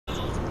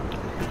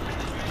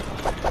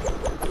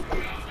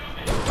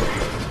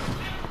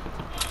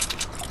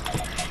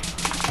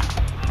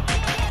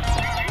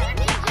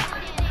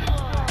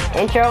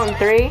Intro in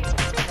 3,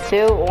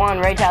 2, 1.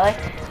 Right, Tyler?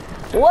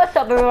 What's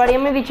up, everybody?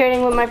 I'm gonna be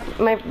trading with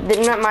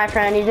not my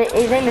friend. His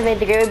name is Nate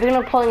the Great. We're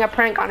gonna be pulling a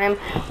prank on him.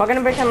 We're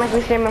gonna pretend like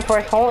we stream him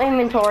for his whole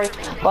inventory,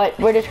 but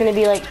we're just gonna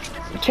be like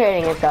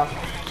trading and stuff.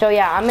 So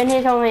yeah, I'm in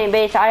his home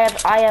base. I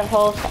have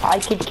hosts. I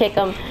could kick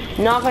him.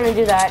 Not gonna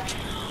do that,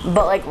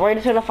 but like we're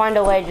just gonna find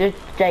a way, just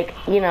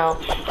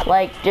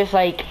like just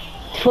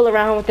fool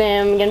around with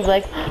him and be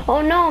like,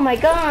 oh no, my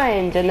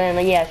guns, and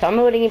then yeah. So I'm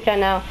loading each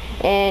now,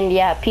 and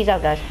yeah, peace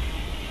out, guys.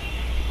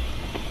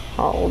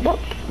 Hold up.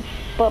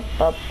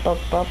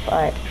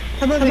 Alright.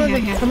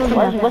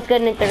 What's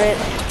good, Nate the Great?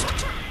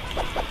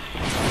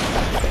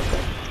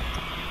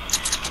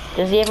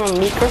 Does he have a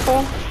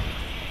microphone?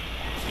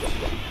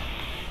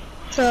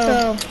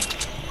 So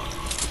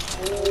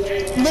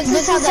this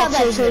is how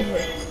that should be.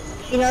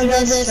 You know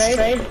this,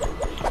 right?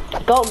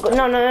 Go,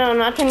 no,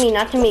 not to me.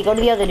 Go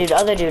to the other dude,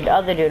 up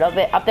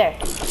there,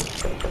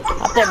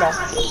 bro.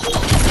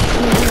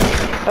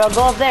 Bro,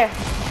 go up there.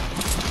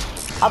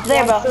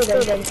 Bro.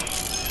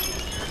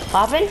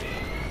 Hopping?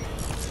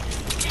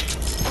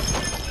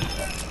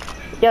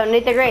 Yo,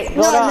 Nate the Great,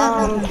 go to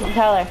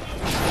Tyler.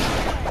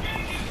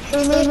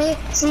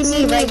 See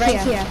me right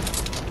here.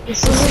 You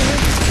see me?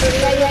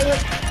 Yeah.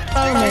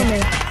 Follow me.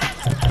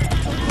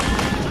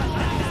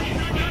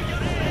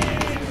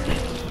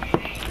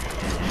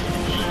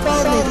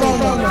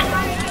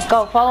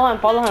 Go, follow him.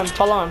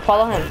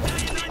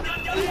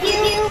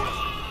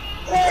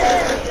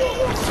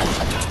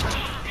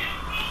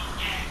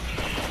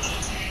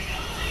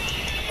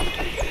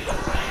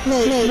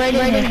 Nate, right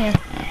in here.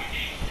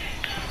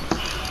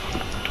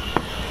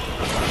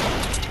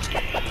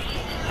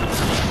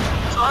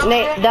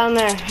 Nate, down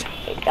there.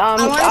 I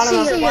want to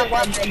see your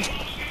weapon.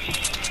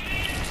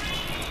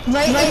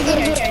 Right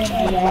here.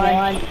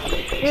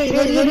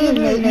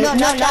 No,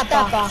 not that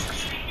box.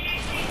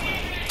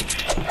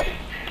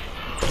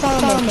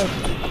 Follow me.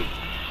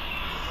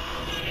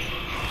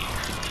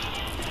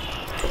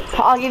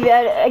 I'll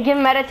give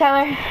him edit,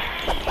 Tyler.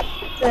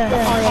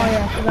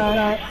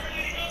 Yeah.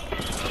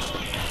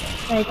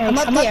 I'm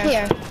up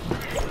here.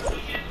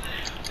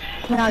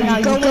 Now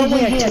you go in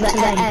here to the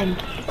end.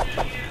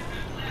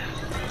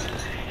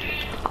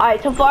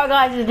 Alright, so far,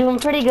 guys, is doing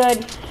pretty good.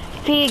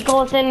 If he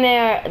goes in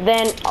there,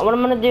 then what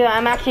I'm gonna do,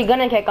 I'm actually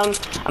gonna kick him.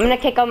 I'm gonna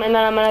kick him, and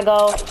then I'm gonna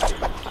go,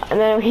 and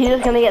then he's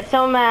just gonna get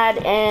so mad,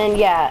 and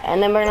yeah,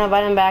 and then we're gonna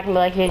invite him back and be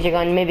like, here's your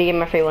gun, maybe give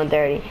him a free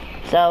 130.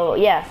 So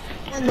yeah.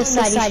 On this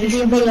side, you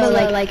should be able to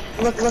like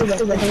look through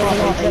the wall.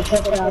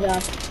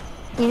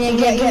 You need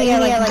to get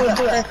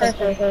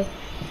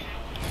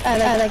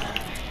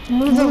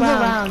move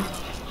around.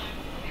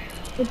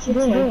 What you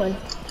doing?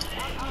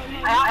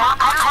 How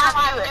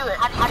do you do it?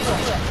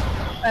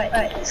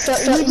 Alright, so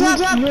you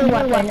drop your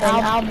weapon,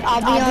 I'll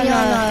be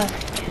on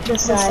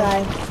this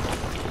side.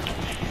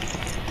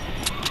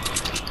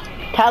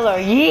 Tyler,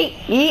 yeet,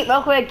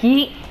 real quick,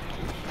 yeet.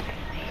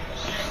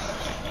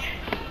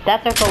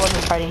 That's our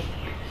co-working party.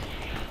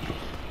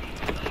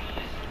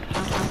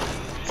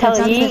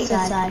 Tyler,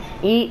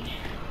 yeet.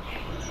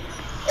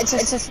 It's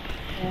just.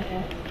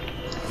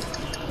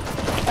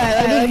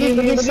 Alright, we're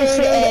gonna shoot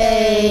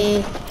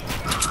a.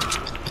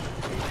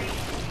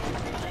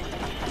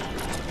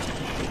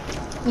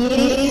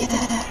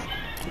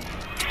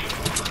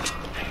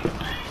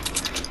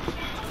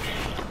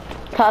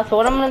 So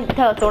what I'm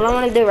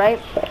gonna do, right,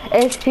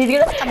 is he's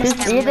gonna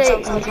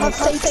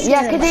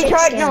yeah, cause he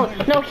tried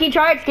he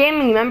tried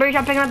scamming. Remember, he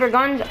tried picking up your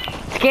guns,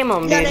 scam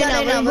him, dude.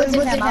 No.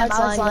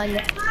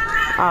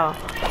 Oh,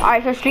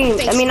 alright. So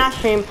not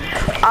stream.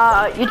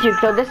 YouTube.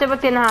 So this is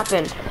what's gonna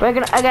happen. We're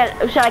gonna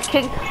should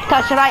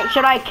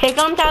I kick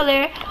him,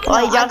 Tyler?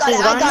 While he drops his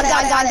gun?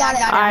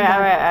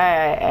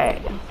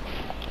 Alright.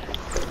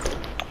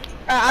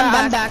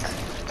 I'm back.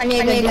 I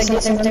need to do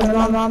something,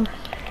 Mom.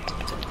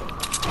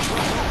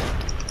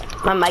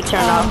 My mic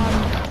turned off.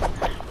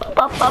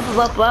 Why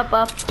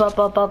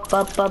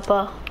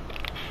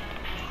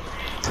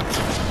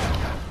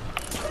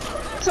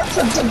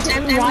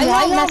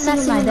are you messing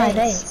with my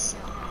base?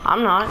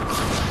 I'm not.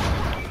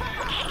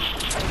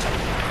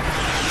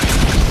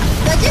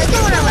 Let's just go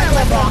in a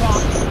regular box.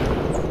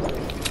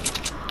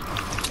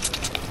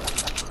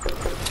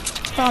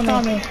 Follow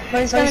me.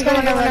 We're just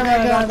gonna go in a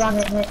regular box.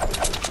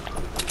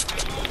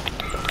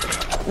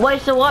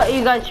 Wait, so what are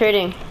you guys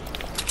trading?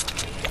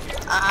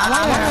 I'm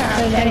not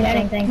trading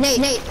anything.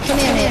 Nate, come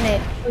here,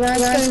 Nate. We're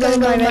just gonna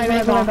go in a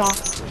regular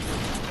box.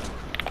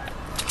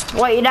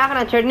 Wait, you're not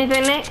gonna trade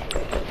anything, Nate?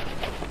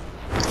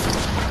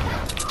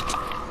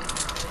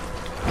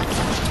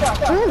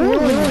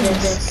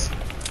 This.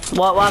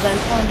 What then?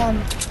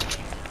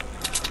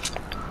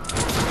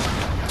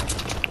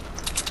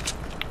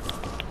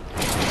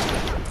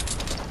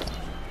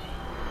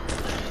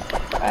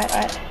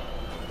 Alright.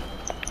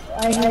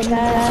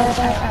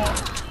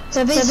 So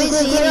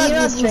basically, you know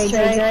these trades,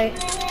 right?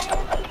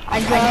 I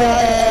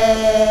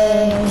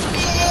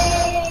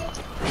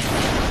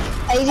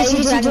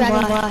use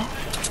Dragonfly.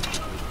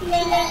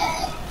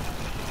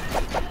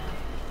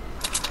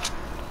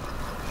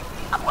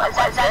 Was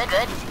that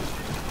good?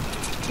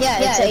 Yeah,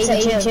 it's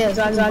 82. It's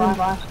on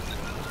block.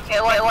 Okay,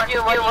 what do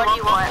you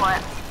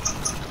want?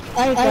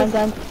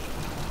 Anything.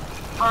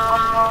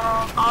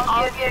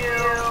 I'll give you...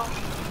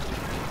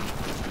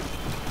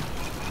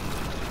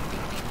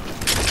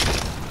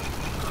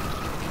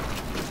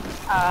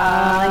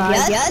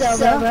 Yes,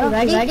 so bro.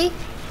 Ready?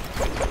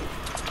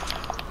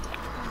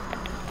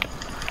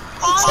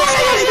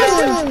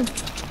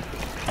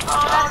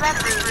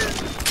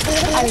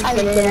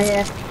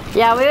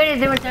 Yeah, we already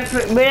doing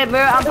different. I'm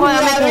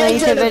making a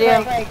YouTube video.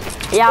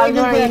 Yeah, I'm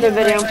doing a YouTube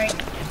video.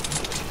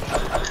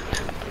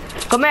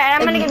 Come here,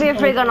 I'm gonna give you a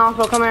free gun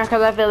also. Come here,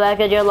 cause I feel like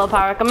you're low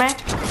power. Come here.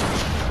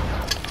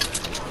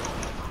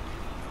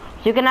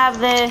 You can have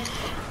this.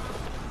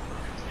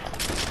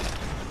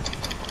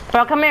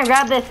 Bro, come here,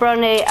 grab this, bro,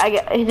 Nate.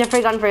 He's a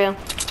free gun for you.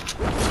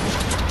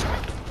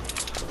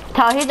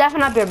 Tell, he's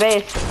definitely up your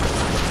base.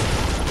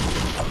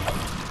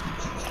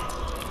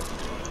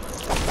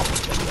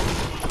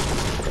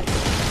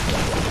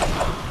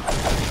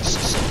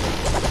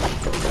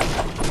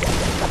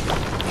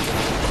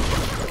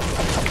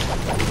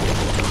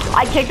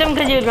 I kicked him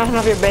because he was messing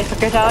up your base,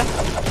 okay, Tyler?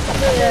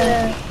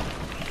 Yeah.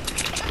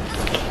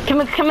 Can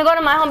we go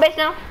to my home base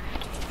now?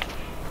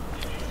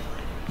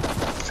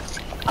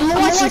 I'm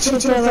gonna watch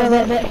YouTube for a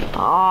little bit.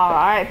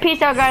 Alright,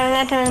 peace out guys,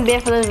 that's gonna be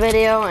it for this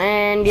video,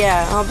 and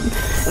yeah,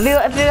 if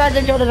you guys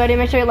enjoyed the video,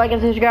 make sure you like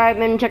and subscribe,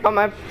 and check out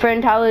my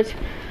friend Tyler's,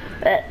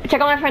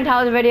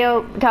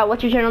 video. Tyler,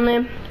 what's your channel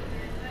name?